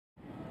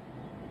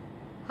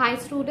Hi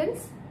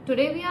students,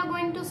 today we are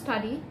going to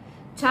study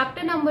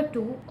chapter number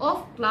 2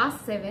 of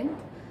class 7th.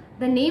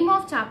 The name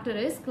of chapter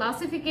is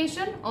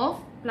Classification of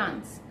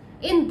Plants.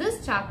 In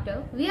this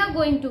chapter, we are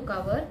going to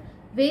cover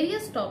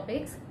various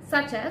topics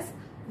such as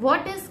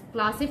what is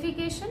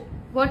classification,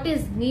 what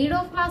is need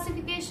of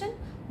classification,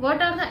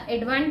 what are the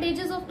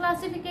advantages of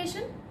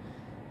classification.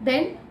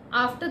 Then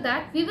after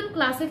that, we will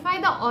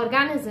classify the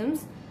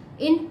organisms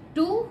in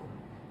 2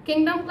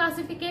 kingdom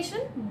classification.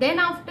 Then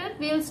after,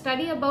 we will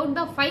study about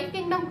the 5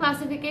 kingdom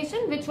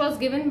classification which was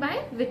given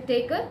by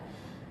Whittaker.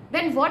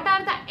 Then what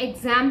are the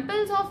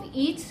examples of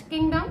each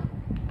kingdom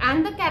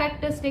and the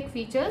characteristic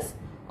features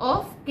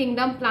of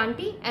kingdom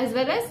Plantae as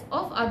well as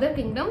of other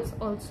kingdoms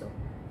also.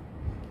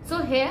 So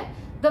here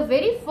the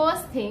very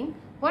first thing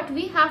what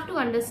we have to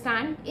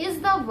understand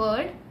is the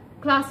word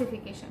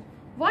classification.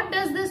 What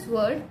does this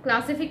word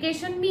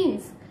classification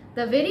means?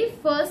 The very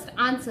first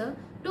answer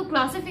to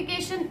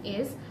classification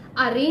is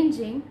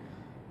arranging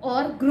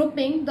or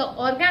grouping the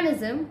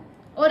organism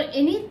or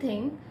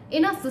anything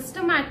in a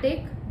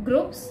systematic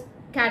groups,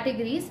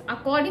 categories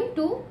according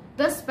to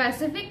the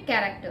specific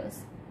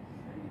characters.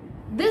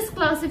 This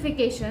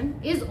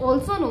classification is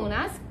also known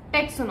as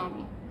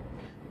taxonomy.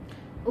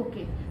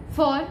 Okay,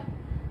 for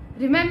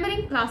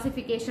remembering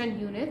classification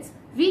units,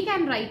 we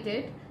can write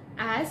it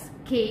as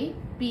K,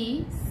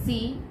 P,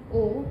 C,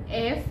 O,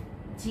 F,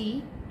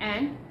 G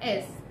and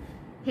S.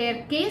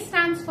 Here K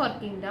stands for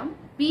kingdom,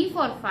 P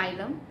for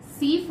phylum,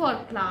 C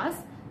for class,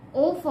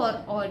 O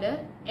for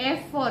order,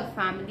 F for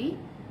family,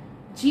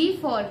 G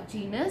for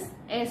genus,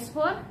 S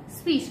for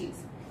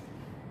species.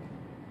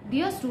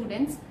 Dear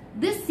students,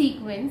 this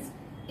sequence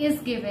is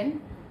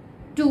given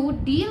to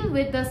deal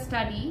with the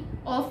study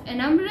of a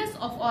number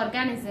of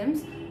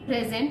organisms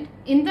present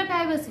in the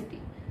diversity.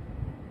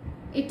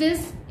 It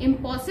is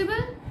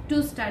impossible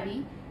to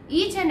study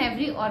each and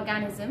every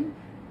organism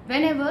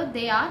whenever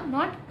they are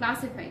not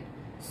classified.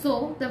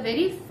 So the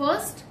very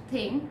first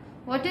thing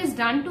what is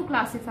done to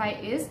classify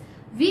is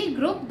we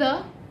group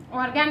the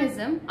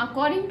organism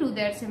according to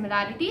their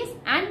similarities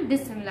and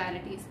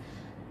dissimilarities.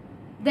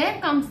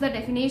 There comes the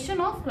definition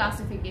of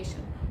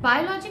classification.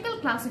 Biological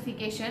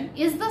classification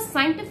is the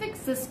scientific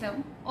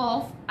system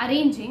of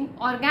arranging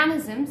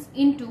organisms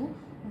into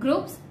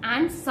groups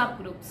and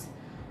subgroups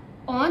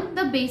on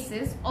the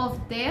basis of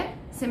their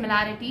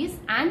similarities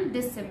and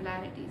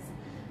dissimilarities.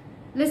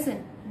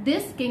 Listen,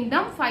 this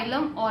kingdom,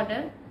 phylum,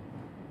 order,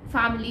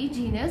 family,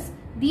 genus,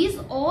 these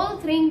all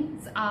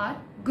things are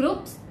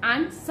groups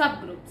and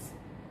subgroups.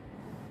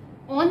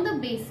 On the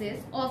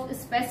basis of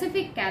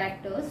specific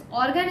characters,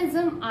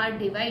 organisms are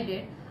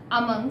divided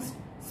amongst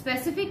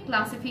specific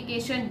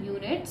classification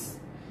units.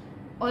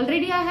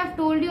 Already I have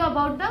told you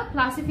about the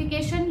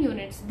classification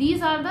units.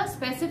 These are the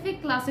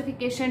specific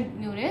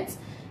classification units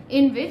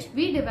in which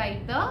we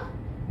divide the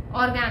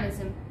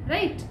organism,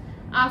 right?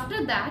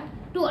 After that,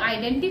 to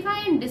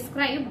identify and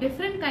describe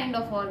different kind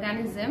of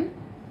organism,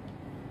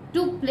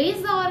 to place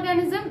the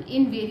organism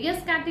in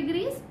various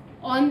categories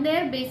on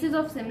their basis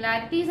of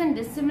similarities and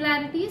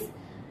dissimilarities,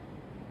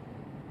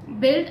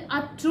 build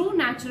a true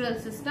natural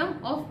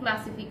system of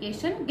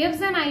classification,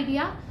 gives an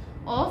idea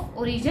of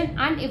origin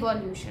and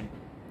evolution.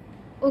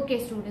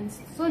 Okay students,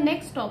 so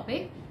next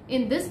topic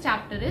in this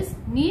chapter is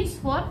needs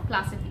for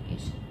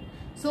classification.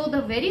 So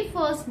the very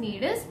first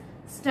need is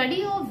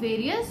study of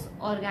various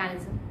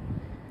organisms.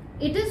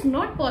 It is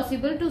not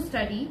possible to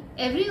study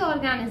every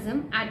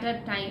organism at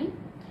a time.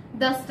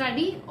 The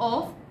study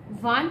of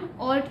 1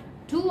 or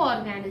 2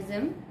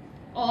 organisms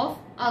of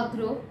a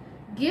group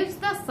gives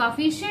the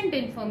sufficient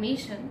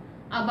information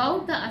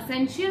about the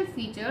essential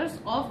features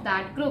of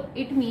that group.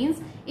 It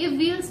means if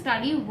we will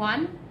study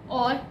 1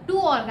 or 2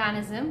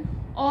 organisms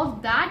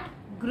of that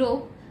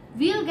group,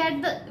 we'll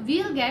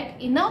get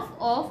enough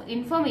of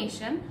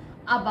information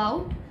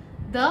about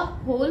the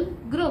whole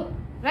group,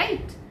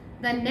 right?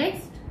 The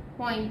next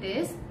point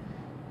is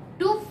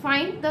to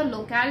find the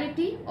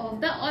locality of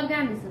the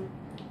organism.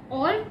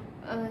 All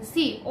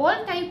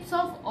types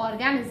of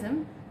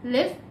organisms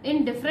live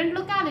in different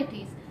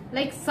localities.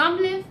 Like some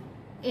live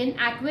in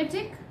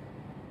aquatic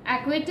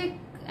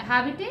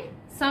habitat,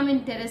 some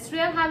in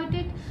terrestrial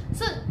habitat.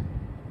 So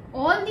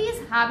all these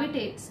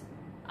habitats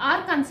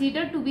are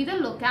considered to be the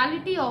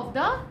locality of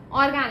the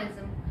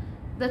organism.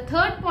 The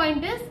third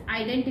point is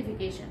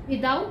identification.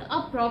 Without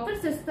a proper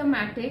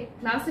systematic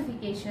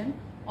classification,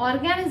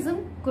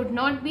 organism could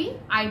not be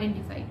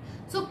identified.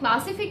 So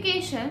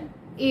classification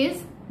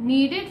is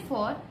needed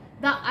for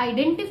the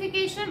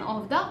identification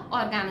of the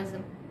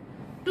organism,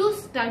 to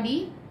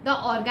study the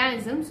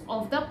organisms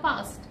of the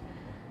past.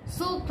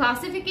 So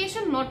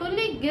classification not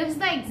only gives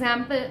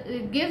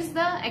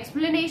the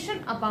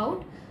explanation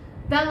about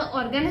the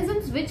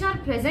organisms which are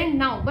present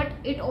now, but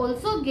it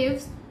also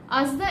gives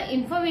us the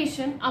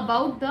information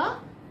about the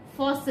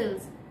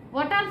fossils.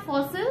 What are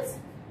fossils?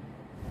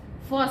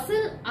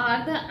 Fossils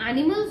are the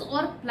animals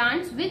or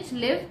plants which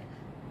lived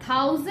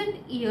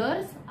 1000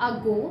 years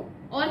ago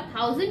or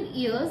 1000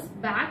 years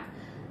back.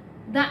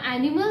 the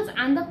animals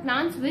and the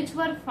plants which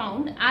were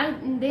found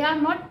they are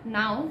not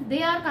now,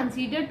 they are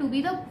considered to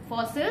be the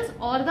fossils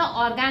or the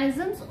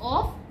organisms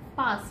of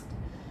past.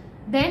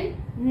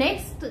 Then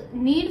next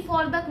need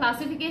for the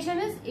classification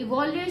is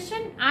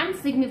evaluation and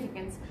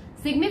significance.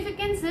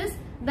 Significance is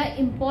the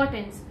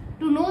importance.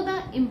 To know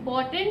the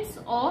importance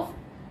of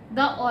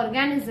the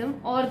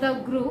organism or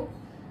the group,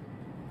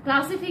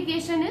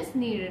 classification is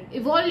needed.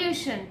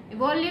 Evaluation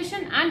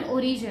and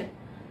origin.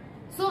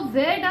 So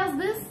where does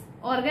this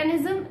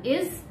organism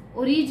is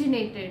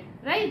originated,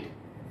 right?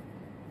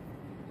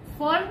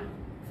 For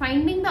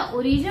finding the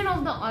origin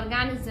of the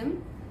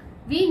organism,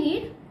 we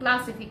need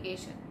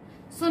classification.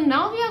 So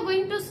now we are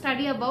going to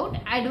study about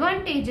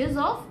advantages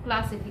of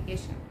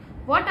classification.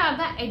 What are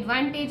the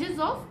advantages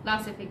of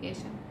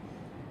classification?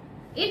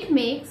 It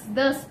makes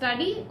the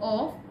study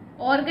of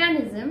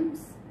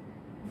organisms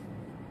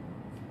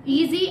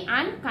easy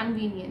and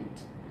convenient.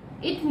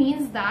 It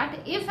means that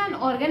if an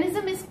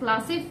organism is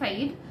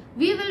classified,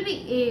 we will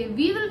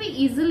be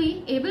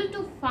easily able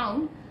to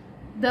find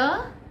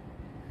the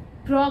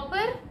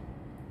proper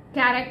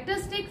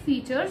characteristic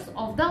features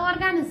of the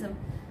organism.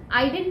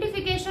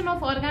 Identification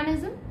of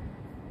organism,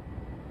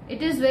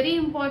 it is very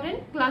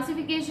important.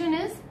 Classification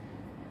is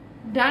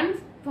done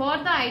for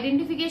the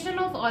identification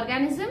of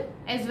organism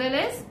as well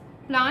as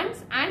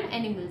plants and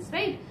animals,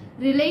 right?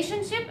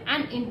 Relationship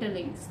and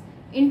interlinks.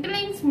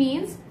 Interlinks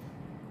means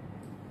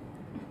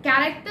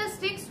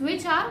characteristics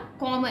which are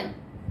common,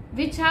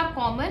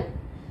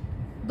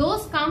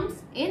 those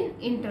comes in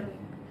interlink.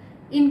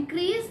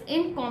 Increase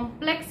in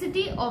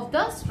complexity of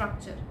the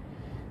structure.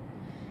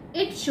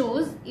 It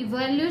shows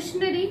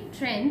evolutionary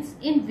trends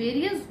in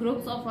various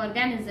groups of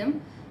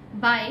organisms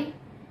by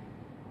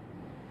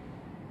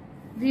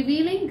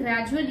revealing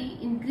gradually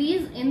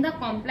increase in the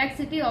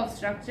complexity of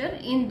structure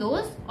in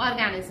those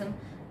organisms.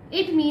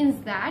 It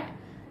means that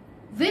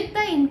with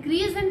the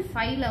increase in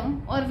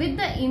phylum or with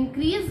the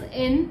increase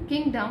in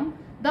kingdom,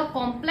 the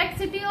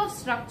complexity of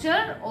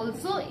structure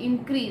also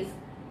increase.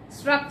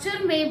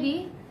 Structure may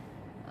be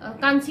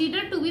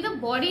considered to be the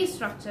body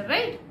structure,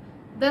 right?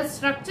 The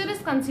structure is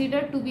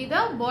considered to be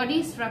the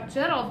body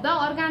structure of the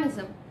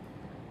organism.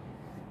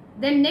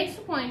 Then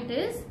next point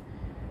is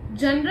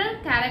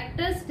general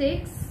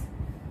characteristics.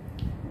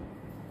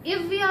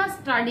 If we are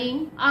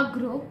studying a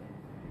group,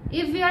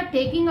 if we are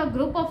taking a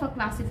group of a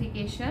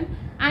classification,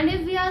 and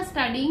if we are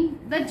studying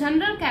the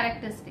general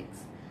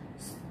characteristics,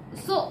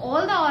 so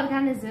all the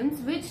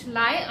organisms which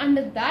lie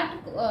under that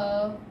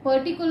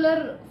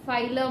particular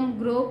phylum,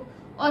 group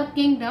or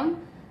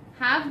kingdom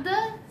have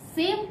the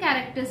same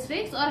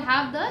characteristics or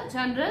have the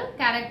general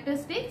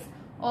characteristics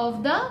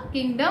of the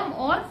kingdom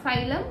or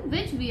phylum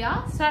which we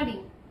are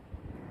studying.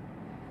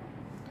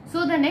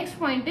 So the next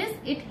point is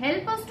it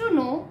helps us to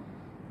know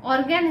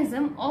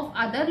organism of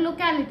other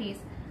localities.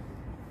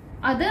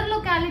 Other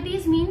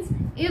localities means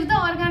if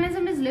the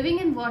organism is living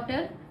in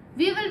water,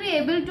 we will be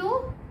able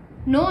to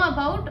know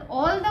about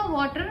all the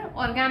water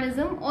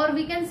organism, or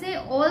we can say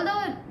all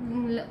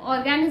the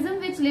organism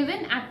which live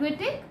in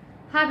aquatic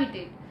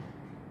habitat.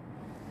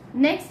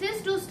 Next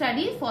is to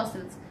study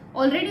fossils.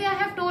 Already I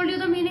have told you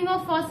the meaning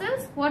of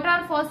fossils. What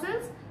are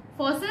fossils?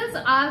 Fossils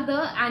are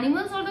the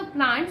animals or the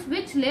plants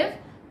which live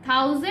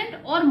 1000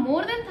 or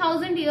more than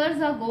 1000 years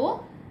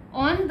ago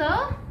on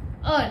the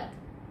earth.